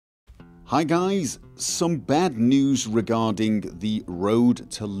Hi guys, some bad news regarding the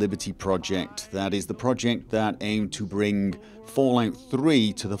Road to Liberty project. That is the project that aimed to bring Fallout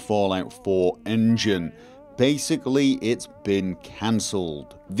 3 to the Fallout 4 engine. Basically, it's been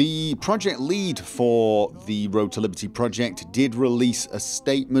cancelled. The project lead for the Road to Liberty project did release a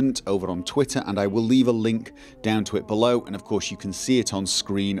statement over on Twitter, and I will leave a link down to it below, and of course you can see it on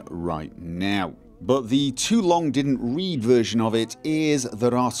screen right now. But the too long didn't read version of it is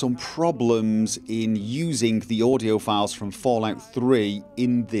there are some problems in using the audio files from Fallout 3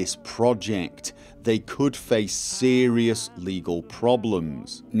 in this project. They could face serious legal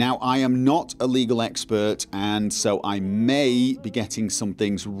problems. Now, I am not a legal expert, and so I may be getting some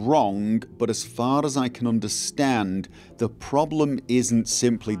things wrong, but as far as I can understand, the problem isn't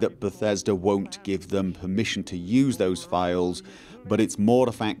simply that Bethesda won't give them permission to use those files, but it's more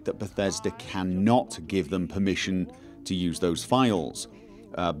the fact that Bethesda cannot give them permission to use those files.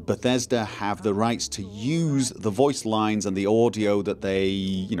 Bethesda have the rights to use the voice lines and the audio that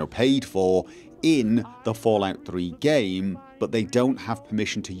they, paid for in the Fallout 3 game, but they don't have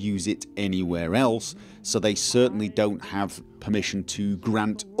permission to use it anywhere else, so they certainly don't have permission to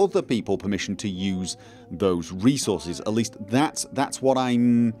grant other people permission to use those resources. At least that's what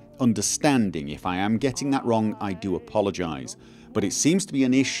I'm understanding. If I am getting that wrong, I do apologize. But it seems to be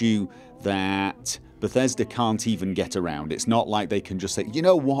an issue that Bethesda can't even get around. It's not like they can just say, you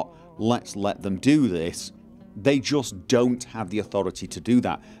know what, let's let them do this. They just don't have the authority to do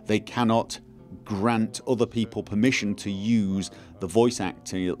that. They cannot grant other people permission to use the voice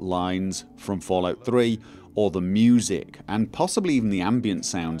acting lines from Fallout 3 or the music, and possibly even the ambient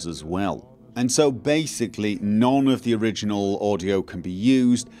sounds as well. And so basically none of the original audio can be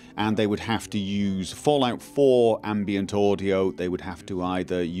used, and they would have to use Fallout 4 ambient audio. They would have to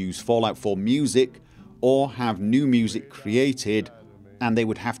either use Fallout 4 music or have new music created, and they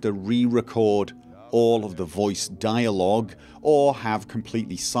would have to re-record all of the voice dialogue or have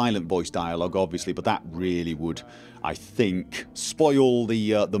completely silent voice dialogue, obviously, but that really would, I think, spoil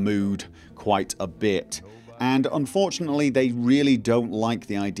the mood quite a bit. And unfortunately, they really don't like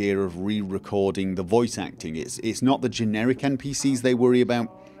the idea of re-recording the voice acting. It's not the generic NPCs they worry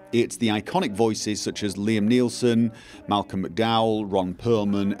about. It's the iconic voices such as Liam Neeson, Malcolm McDowell, Ron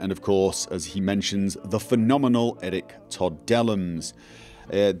Perlman, and of course, as he mentions, the phenomenal Eric Todd Dellums.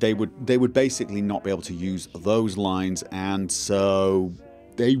 They would basically not be able to use those lines, and so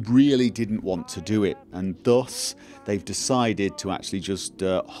they really didn't want to do it, and thus they've decided to actually just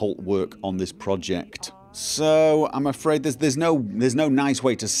halt work on this project. So I'm afraid there's no nice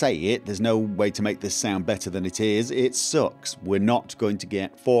way to say it. There's no way to make this sound better than it is. It sucks. We're not going to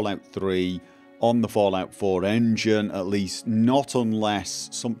get Fallout 3 on the Fallout 4 engine, at least not unless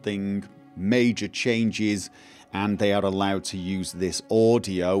something major changes and they are allowed to use this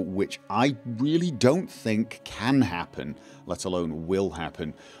audio, which I really don't think can happen, let alone will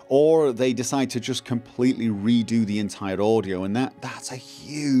happen. Or they decide to just completely redo the entire audio, and that's a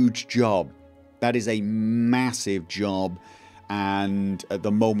huge job. That is a massive job, and at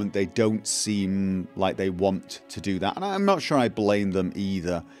the moment they don't seem like they want to do that, and I'm not sure I blame them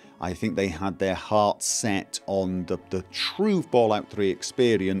either. I think they had their heart set on the true Fallout 3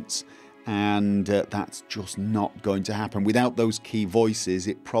 experience, and that's just not going to happen. Without those key voices,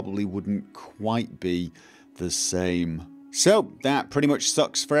 it probably wouldn't quite be the same. So that pretty much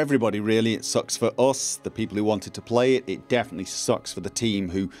sucks for everybody, really. It sucks for us, the people who wanted to play it. It definitely sucks for the team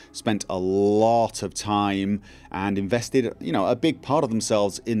who spent a lot of time and invested, a big part of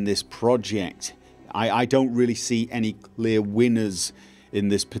themselves in this project. I don't really see any clear winners in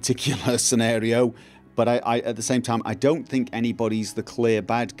this particular scenario, but I at the same time, I don't think anybody's the clear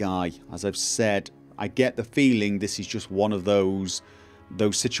bad guy. As I've said, I get the feeling this is just one of those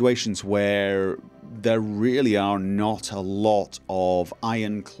situations where there really are not a lot of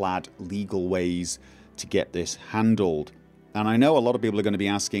ironclad legal ways to get this handled. And I know a lot of people are going to be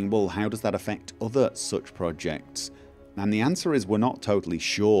asking, well, how does that affect other such projects? And the answer is we're not totally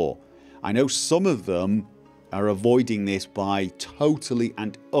sure. I know some of them are avoiding this by totally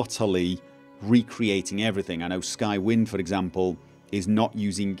and utterly recreating everything. I know Skywind, for example, is not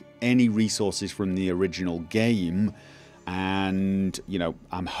using any resources from the original game, and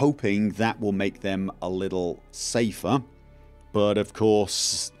I'm hoping that will make them a little safer, but of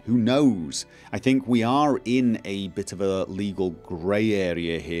course, who knows? I think we are in a bit of a legal grey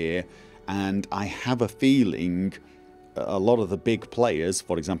area here, and I have a feeling a lot of the big players,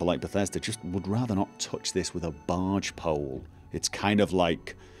 for example like Bethesda, just would rather not touch this with a barge pole. It's kind of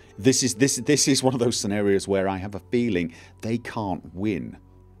like this is one of those scenarios where I have a feeling they can't win.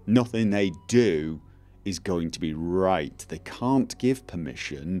 Nothing they do is going to be right. They can't give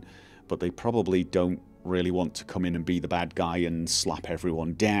permission but they probably don't really want to come in and be the bad guy and slap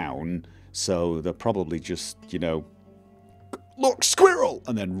everyone down. So they're probably just, you know, look, squirrel,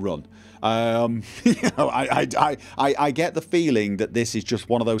 and then run. You know, I get the feeling that this is just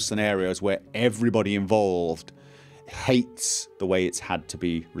one of those scenarios where everybody involved hates the way it's had to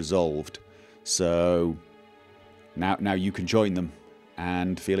be resolved. So now you can join them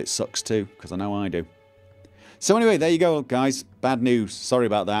and feel it sucks too, because I know I do. So anyway, there you go, guys. Bad news. Sorry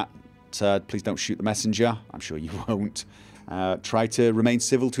about that. Please don't shoot the messenger. I'm sure you won't. Try to remain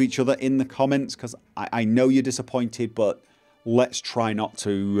civil to each other in the comments, because I know you're disappointed, but let's try not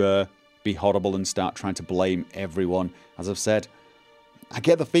to be horrible and start trying to blame everyone. As I've said, I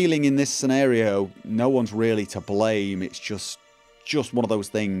get the feeling in this scenario, no one's really to blame. It's just one of those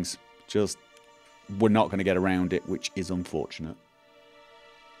things. Just, we're not going to get around it, which is unfortunate.